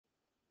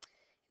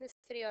In this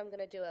video, I'm going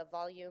to do a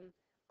volume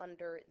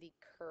under the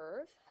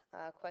curve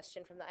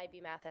question from the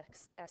IB Math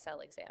SL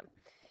exam.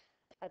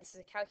 This is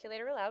a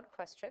calculator aloud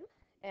question,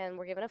 and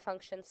we're given a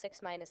function 6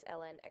 minus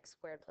ln x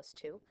squared plus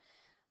 2.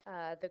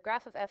 The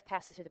graph of f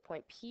passes through the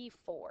point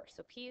P4.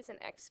 So P is an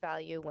x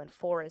value when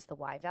 4 is the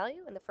y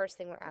value, and the first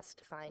thing we're asked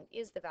to find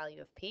is the value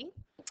of P.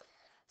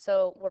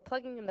 So we're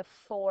plugging in the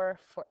 4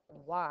 for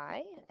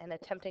y and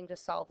attempting to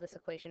solve this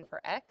equation for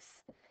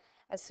x.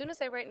 As soon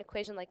as I write an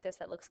equation like this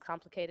that looks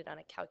complicated on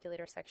a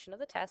calculator section of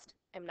the test,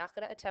 I'm not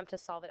going to attempt to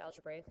solve it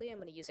algebraically. I'm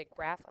going to use a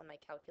graph on my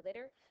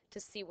calculator to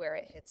see where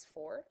it hits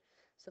 4.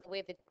 So the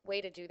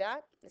way to do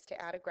that is to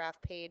add a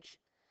graph page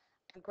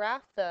and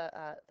graph the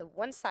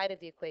one side of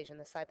the equation,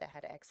 the side that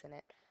had x in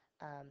it,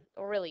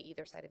 or really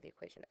either side of the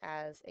equation,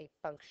 as a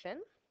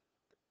function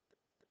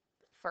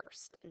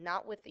first,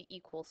 not with the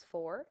equals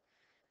 4.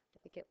 I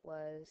think it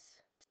was,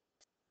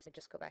 let me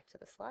just go back to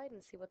the slide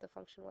and see what the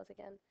function was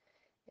again.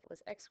 It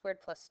was x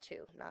squared plus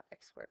 2, not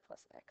x squared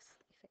plus x.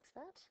 Let me fix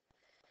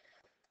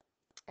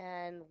that.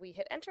 And we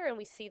hit enter and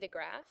we see the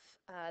graph.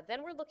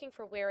 Then we're looking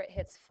for where it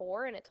hits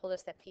 4, and it told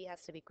us that p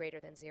has to be greater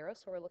than 0.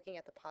 So we're looking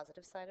at the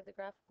positive side of the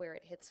graph where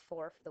it hits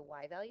 4 for the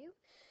y value.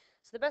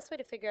 So the best way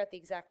to figure out the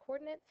exact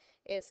coordinate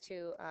is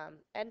to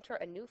enter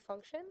a new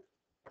function,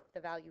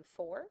 the value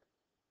 4.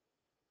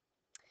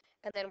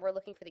 And then we're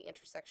looking for the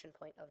intersection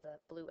point of the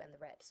blue and the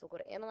red. So we'll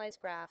go to Analyze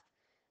Graph,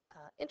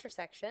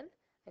 Intersection,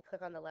 and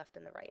click on the left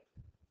and the right.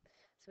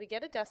 So we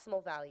get a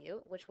decimal value,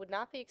 which would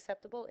not be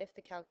acceptable if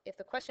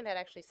the question had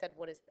actually said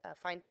what is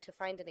to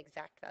find an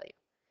exact value.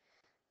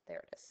 There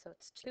it is. So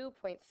it's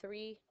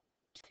 2.32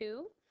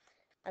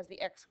 as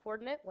the x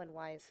coordinate when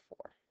y is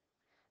 4.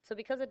 So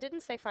because it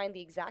didn't say find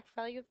the exact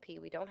value of p,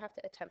 we don't have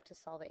to attempt to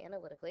solve it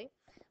analytically.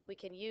 We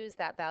can use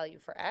that value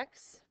for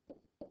x.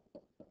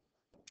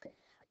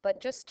 But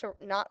just to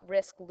not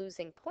risk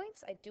losing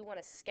points, I do want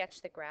to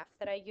sketch the graph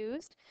that I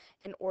used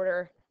in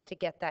order to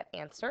get that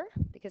answer,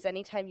 because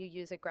anytime you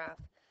use a graph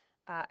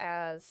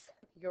as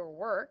your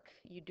work,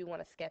 you do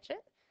want to sketch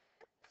it.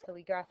 So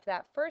we graphed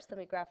that first, then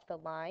we graphed the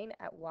line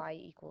at y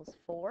equals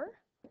 4,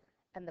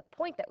 and the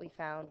point that we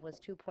found was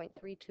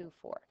 2.324.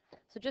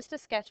 So just a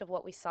sketch of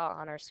what we saw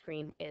on our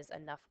screen is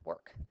enough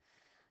work.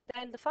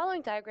 Then the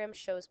following diagram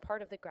shows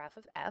part of the graph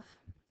of f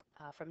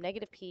from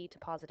negative p to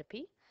positive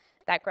p.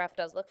 That graph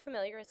does look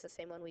familiar. It's the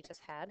same one we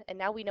just had. And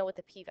now we know what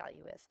the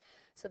p-value is.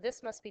 So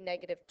this must be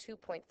negative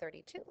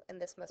 2.32,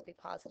 and this must be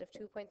positive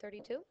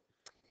 2.32.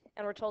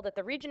 And we're told that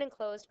the region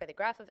enclosed by the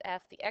graph of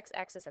f, the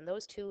x-axis, and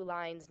those two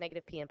lines,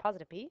 negative p and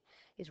positive p,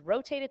 is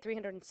rotated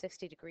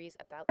 360 degrees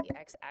about the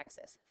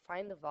x-axis.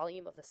 Find the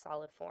volume of the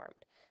solid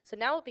formed. So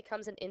now it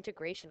becomes an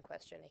integration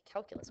question, a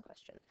calculus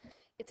question.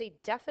 It's a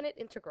definite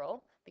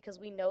integral because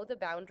we know the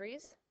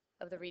boundaries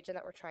of the region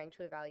that we're trying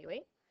to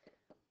evaluate.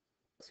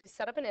 So we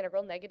set up an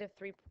integral, negative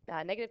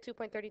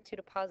 2.32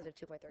 to positive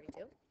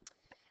 2.32.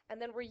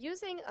 And then we're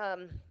using a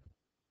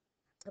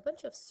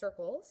bunch of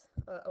circles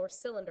or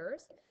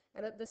cylinders.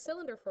 And the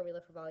cylinder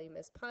formula for volume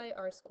is pi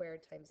r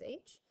squared times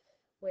h,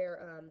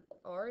 where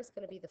r is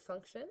going to be the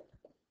function,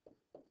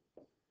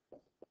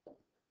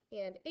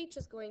 and h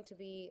is going to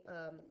be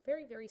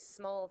very, very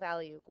small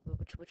value,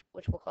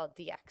 which we'll call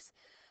dx.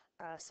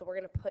 So we're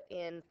going to put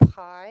in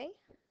pi,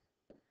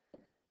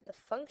 the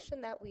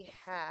function that we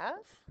have,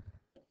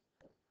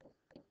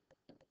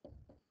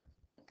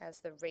 as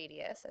the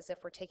radius, as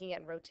if we're taking it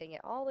and rotating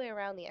it all the way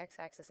around the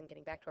x-axis and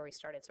getting back to where we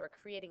started. So we're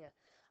creating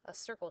a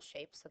circle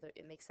shape so that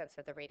it makes sense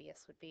that the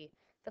radius would be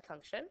the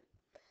function.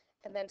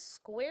 And then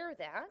square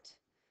that,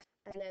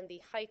 and then the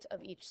height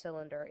of each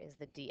cylinder is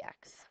the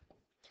dx.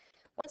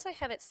 Once I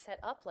have it set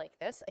up like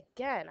this,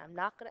 again, I'm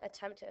not going to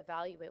attempt to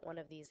evaluate one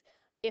of these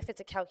if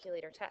it's a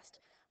calculator test.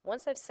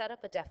 Once I've set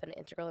up a definite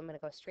integral, I'm going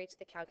to go straight to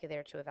the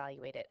calculator to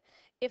evaluate it.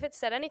 If it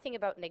said anything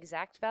about an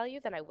exact value,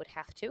 then I would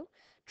have to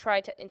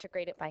try to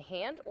integrate it by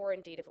hand, or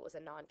indeed if it was a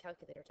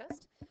non-calculator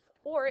test.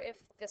 Or if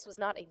this was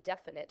not a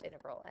definite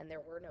integral and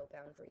there were no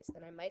boundaries,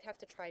 then I might have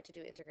to try to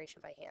do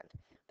integration by hand.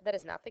 But that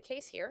is not the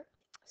case here.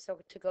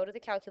 So to go to the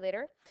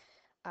calculator,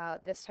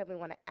 this time we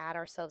want to add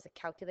ourselves a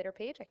calculator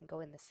page. I can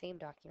go in the same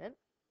document.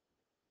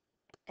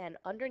 And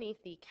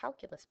underneath the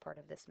calculus part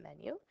of this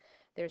menu,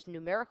 there's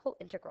numerical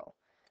integral.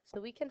 So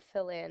we can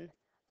fill in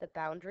the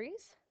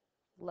boundaries,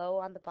 low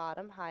on the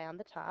bottom, high on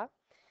the top.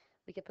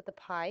 We could put the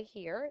pi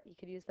here. You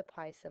could use the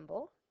pi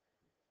symbol.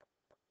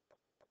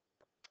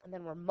 And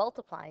then we're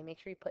multiplying. Make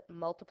sure you put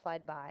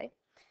multiplied by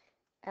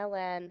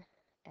ln,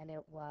 and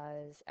it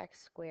was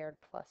x squared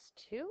plus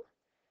 2.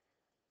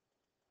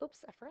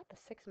 Oops, I forgot the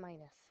 6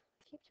 minus.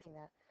 I keep doing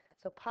that.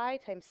 So pi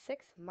times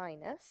 6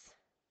 minus,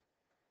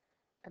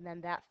 and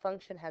then that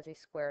function has a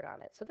squared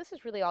on it. So this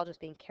is really all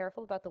just being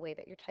careful about the way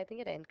that you're typing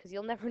it in, because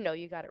you'll never know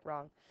you got it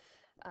wrong.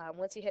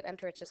 Once you hit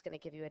enter, it's just going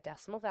to give you a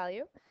decimal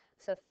value.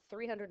 So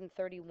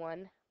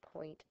 331.8.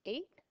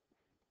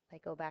 I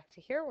go back to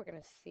here, we're going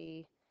to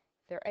see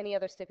if there are any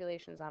other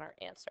stipulations on our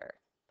answer.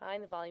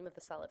 Find the volume of the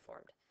solid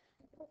formed.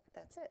 Oh,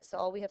 that's it. So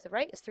all we have to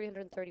write is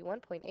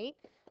 331.8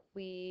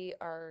 We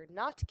are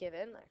not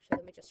given, actually,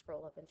 let me just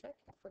scroll up and check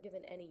if we're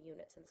given any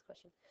units in this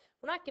question.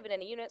 We're not given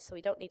any units, so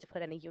we don't need to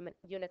put any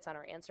units on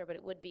our answer, but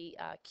it would be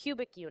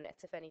cubic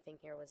units. If anything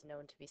here was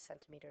known to be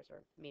centimeters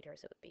or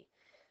meters, it would be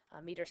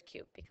meters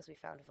cubed because we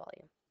found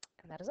volume.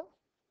 And that is all.